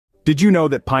Did you know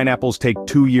that pineapples take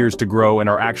 2 years to grow and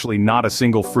are actually not a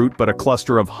single fruit but a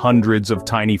cluster of hundreds of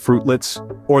tiny fruitlets?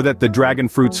 Or that the dragon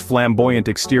fruit's flamboyant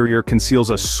exterior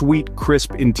conceals a sweet,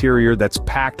 crisp interior that's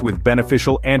packed with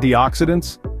beneficial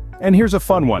antioxidants? And here's a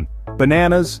fun one.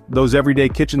 Bananas, those everyday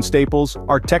kitchen staples,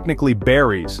 are technically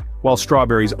berries, while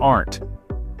strawberries aren't.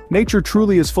 Nature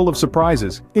truly is full of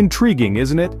surprises. Intriguing,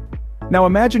 isn't it? Now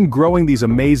imagine growing these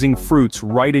amazing fruits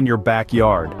right in your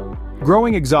backyard.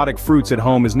 Growing exotic fruits at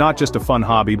home is not just a fun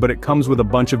hobby, but it comes with a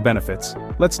bunch of benefits.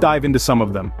 Let's dive into some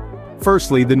of them.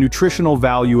 Firstly, the nutritional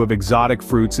value of exotic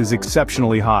fruits is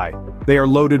exceptionally high. They are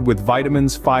loaded with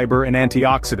vitamins, fiber, and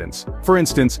antioxidants. For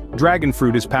instance, dragon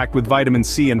fruit is packed with vitamin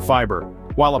C and fiber,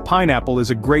 while a pineapple is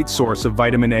a great source of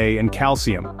vitamin A and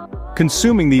calcium.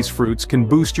 Consuming these fruits can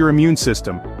boost your immune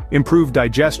system, improve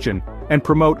digestion, and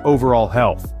promote overall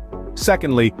health.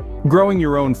 Secondly, growing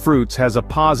your own fruits has a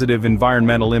positive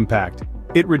environmental impact.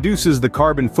 It reduces the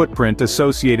carbon footprint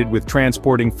associated with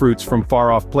transporting fruits from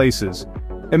far-off places.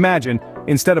 Imagine,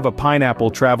 instead of a pineapple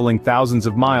traveling thousands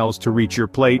of miles to reach your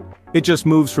plate, it just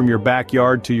moves from your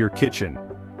backyard to your kitchen.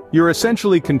 You're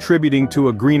essentially contributing to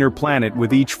a greener planet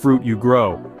with each fruit you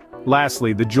grow.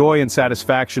 Lastly, the joy and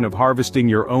satisfaction of harvesting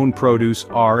your own produce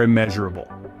are immeasurable.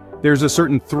 There's a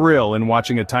certain thrill in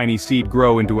watching a tiny seed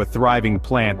grow into a thriving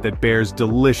plant that bears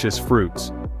delicious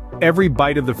fruits. Every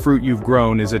bite of the fruit you've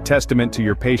grown is a testament to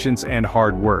your patience and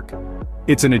hard work.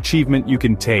 It's an achievement you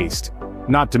can taste.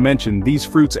 Not to mention, these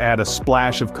fruits add a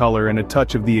splash of color and a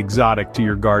touch of the exotic to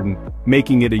your garden,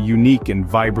 making it a unique and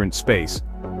vibrant space.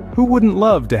 Who wouldn't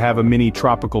love to have a mini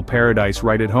tropical paradise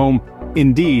right at home?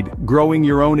 Indeed, growing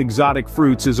your own exotic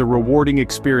fruits is a rewarding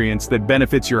experience that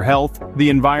benefits your health, the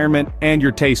environment, and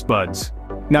your taste buds.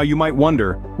 Now you might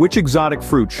wonder, which exotic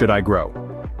fruit should I grow?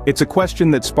 It's a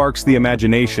question that sparks the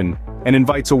imagination and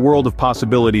invites a world of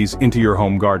possibilities into your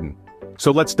home garden.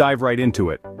 So let's dive right into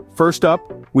it. First up,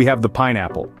 we have the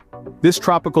pineapple. This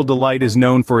tropical delight is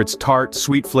known for its tart,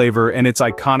 sweet flavor and its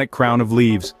iconic crown of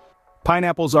leaves.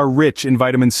 Pineapples are rich in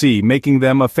vitamin C, making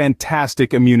them a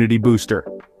fantastic immunity booster.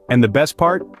 And the best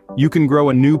part? You can grow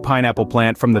a new pineapple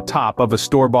plant from the top of a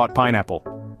store-bought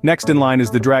pineapple. Next in line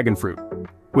is the dragon fruit.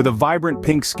 With a vibrant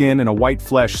pink skin and a white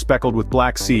flesh speckled with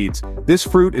black seeds, this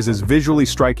fruit is as visually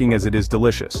striking as it is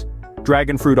delicious.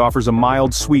 Dragon fruit offers a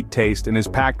mild, sweet taste and is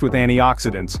packed with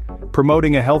antioxidants,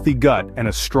 promoting a healthy gut and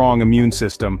a strong immune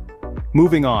system.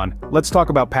 Moving on, let's talk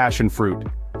about passion fruit.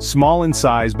 Small in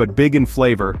size but big in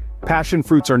flavor, passion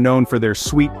fruits are known for their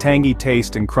sweet, tangy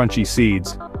taste and crunchy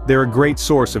seeds. They're a great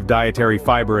source of dietary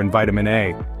fiber and vitamin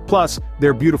A. Plus,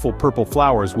 their beautiful purple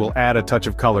flowers will add a touch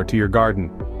of color to your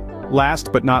garden.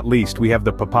 Last but not least, we have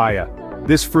the papaya.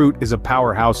 This fruit is a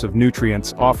powerhouse of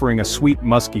nutrients, offering a sweet,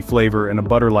 musky flavor and a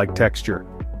butter-like texture.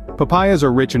 Papayas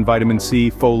are rich in vitamin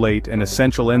C, folate, and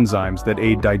essential enzymes that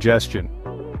aid digestion.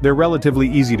 They're relatively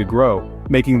easy to grow,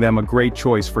 making them a great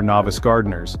choice for novice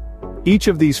gardeners. Each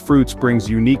of these fruits brings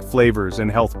unique flavors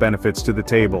and health benefits to the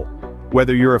table.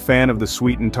 Whether you're a fan of the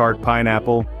sweet and tart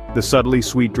pineapple, the subtly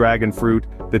sweet dragon fruit,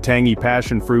 the tangy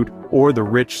passion fruit, or the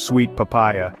rich, sweet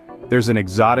papaya, there's an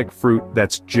exotic fruit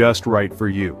that's just right for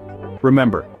you.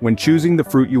 Remember, when choosing the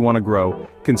fruit you want to grow,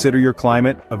 consider your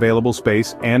climate, available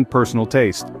space, and personal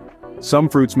taste. Some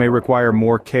fruits may require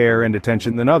more care and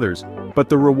attention than others, but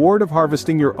the reward of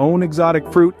harvesting your own exotic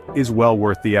fruit is well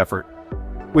worth the effort.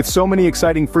 With so many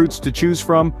exciting fruits to choose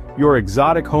from, your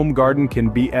exotic home garden can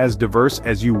be as diverse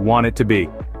as you want it to be.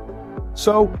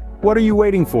 So, what are you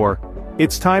waiting for?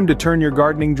 It's time to turn your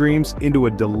gardening dreams into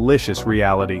a delicious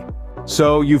reality.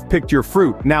 So, you've picked your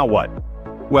fruit, now what?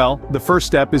 Well, the first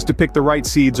step is to pick the right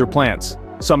seeds or plants.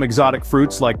 Some exotic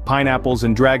fruits like pineapples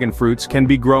and dragon fruits can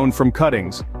be grown from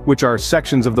cuttings, which are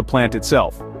sections of the plant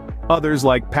itself. Others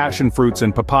like passion fruits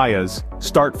and papayas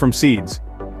start from seeds.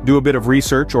 Do a bit of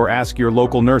research or ask your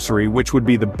local nursery which would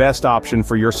be the best option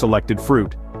for your selected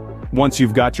fruit. Once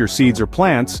you've got your seeds or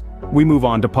plants, we move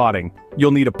on to potting.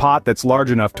 You'll need a pot that's large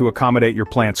enough to accommodate your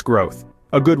plant's growth.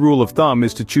 A good rule of thumb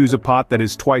is to choose a pot that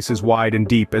is twice as wide and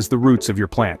deep as the roots of your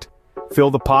plant.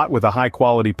 Fill the pot with a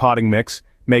high-quality potting mix,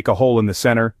 make a hole in the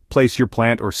center, place your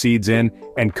plant or seeds in,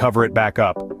 and cover it back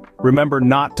up. Remember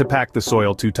not to pack the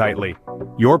soil too tightly.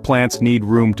 Your plants need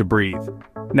room to breathe.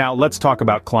 Now let's talk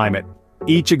about climate.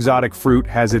 Each exotic fruit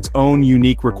has its own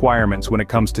unique requirements when it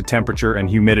comes to temperature and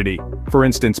humidity. For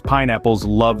instance, pineapples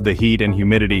love the heat and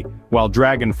humidity, while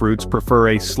dragon fruits prefer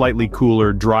a slightly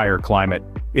cooler, drier climate.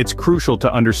 It's crucial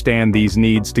to understand these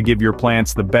needs to give your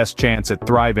plants the best chance at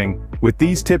thriving. With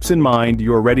these tips in mind,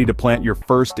 you are ready to plant your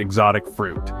first exotic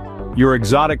fruit. Your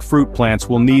exotic fruit plants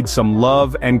will need some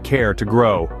love and care to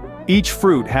grow. Each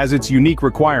fruit has its unique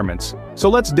requirements, so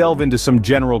let's delve into some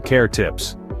general care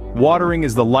tips. Watering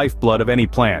is the lifeblood of any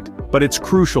plant, but it's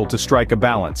crucial to strike a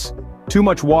balance. Too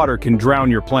much water can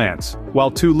drown your plants, while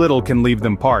too little can leave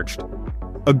them parched.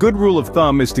 A good rule of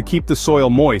thumb is to keep the soil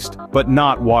moist, but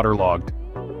not waterlogged.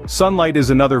 Sunlight is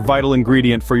another vital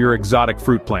ingredient for your exotic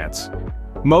fruit plants.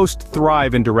 Most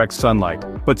thrive in direct sunlight,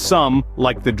 but some,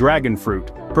 like the dragon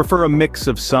fruit, prefer a mix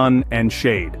of sun and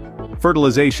shade.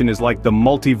 Fertilization is like the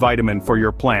multivitamin for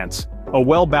your plants. A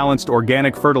well-balanced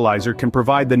organic fertilizer can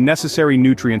provide the necessary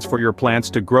nutrients for your plants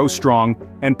to grow strong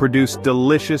and produce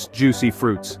delicious, juicy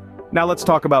fruits. Now let's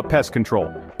talk about pest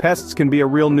control. Pests can be a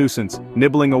real nuisance,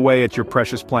 nibbling away at your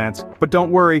precious plants, but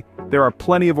don't worry, there are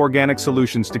plenty of organic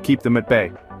solutions to keep them at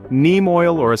bay. Neem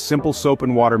oil or a simple soap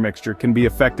and water mixture can be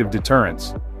effective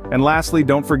deterrents. And lastly,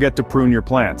 don't forget to prune your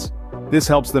plants. This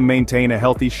helps them maintain a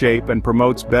healthy shape and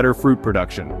promotes better fruit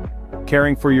production.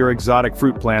 Caring for your exotic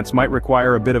fruit plants might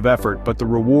require a bit of effort, but the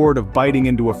reward of biting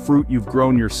into a fruit you've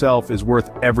grown yourself is worth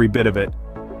every bit of it.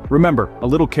 Remember, a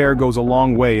little care goes a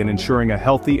long way in ensuring a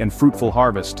healthy and fruitful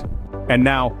harvest. And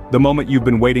now, the moment you've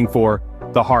been waiting for,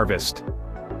 the harvest.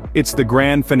 It's the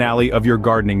grand finale of your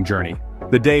gardening journey.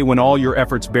 The day when all your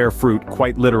efforts bear fruit,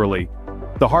 quite literally.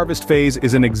 The harvest phase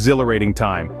is an exhilarating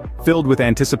time, filled with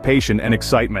anticipation and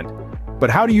excitement.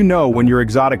 But how do you know when your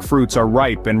exotic fruits are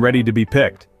ripe and ready to be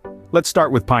picked? Let's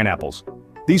start with pineapples.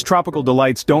 These tropical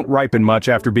delights don't ripen much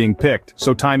after being picked,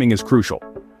 so timing is crucial.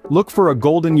 Look for a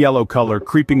golden yellow color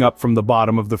creeping up from the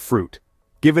bottom of the fruit.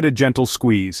 Give it a gentle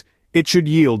squeeze. It should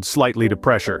yield slightly to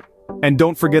pressure. And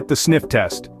don't forget the sniff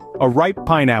test. A ripe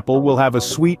pineapple will have a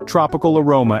sweet tropical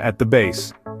aroma at the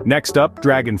base. Next up,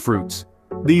 dragon fruits.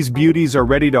 These beauties are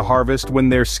ready to harvest when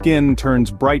their skin turns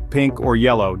bright pink or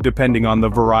yellow, depending on the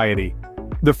variety.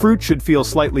 The fruit should feel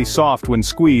slightly soft when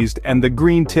squeezed, and the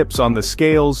green tips on the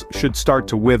scales should start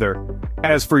to wither.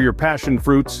 As for your passion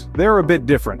fruits, they're a bit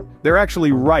different. They're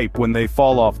actually ripe when they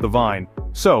fall off the vine.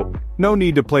 So, no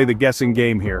need to play the guessing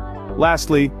game here.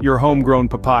 Lastly, your homegrown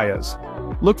papayas.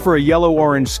 Look for a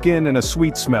yellow-orange skin and a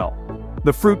sweet smell.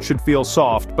 The fruit should feel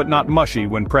soft but not mushy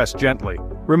when pressed gently.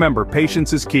 Remember,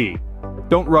 patience is key.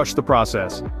 Don't rush the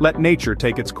process. Let nature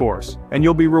take its course, and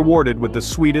you'll be rewarded with the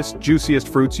sweetest, juiciest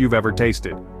fruits you've ever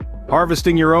tasted.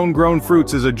 Harvesting your own grown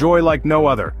fruits is a joy like no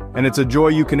other, and it's a joy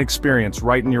you can experience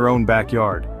right in your own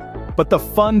backyard. But the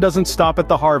fun doesn't stop at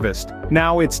the harvest.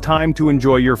 Now it's time to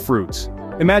enjoy your fruits.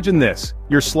 Imagine this,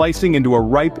 you're slicing into a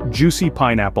ripe, juicy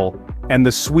pineapple, and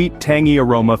the sweet, tangy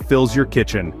aroma fills your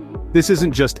kitchen. This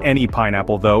isn't just any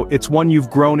pineapple though, it's one you've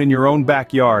grown in your own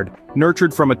backyard,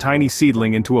 nurtured from a tiny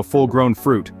seedling into a full-grown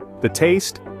fruit. The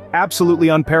taste? Absolutely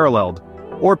unparalleled.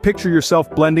 Or picture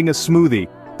yourself blending a smoothie,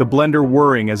 the blender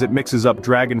whirring as it mixes up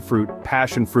dragon fruit,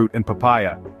 passion fruit, and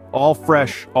papaya. All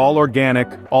fresh, all organic,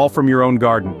 all from your own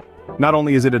garden. Not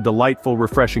only is it a delightful,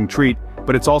 refreshing treat,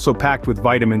 but it's also packed with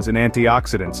vitamins and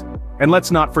antioxidants. And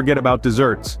let's not forget about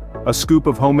desserts. A scoop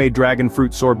of homemade dragon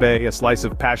fruit sorbet, a slice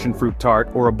of passion fruit tart,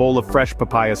 or a bowl of fresh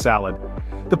papaya salad.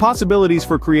 The possibilities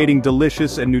for creating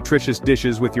delicious and nutritious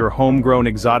dishes with your homegrown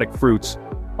exotic fruits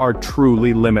are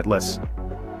truly limitless.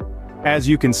 As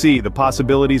you can see, the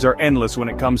possibilities are endless when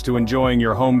it comes to enjoying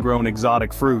your homegrown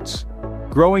exotic fruits.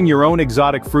 Growing your own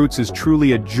exotic fruits is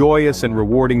truly a joyous and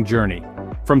rewarding journey.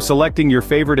 From selecting your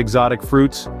favorite exotic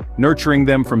fruits, nurturing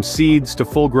them from seeds to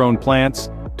full-grown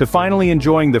plants, to finally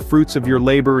enjoying the fruits of your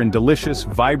labor in delicious,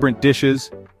 vibrant dishes,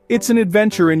 it's an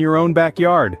adventure in your own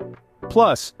backyard.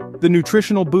 Plus, the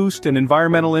nutritional boost and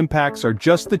environmental impacts are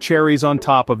just the cherries on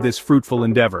top of this fruitful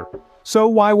endeavor. So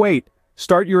why wait?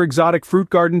 Start your exotic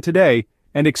fruit garden today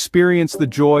and experience the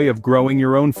joy of growing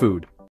your own food.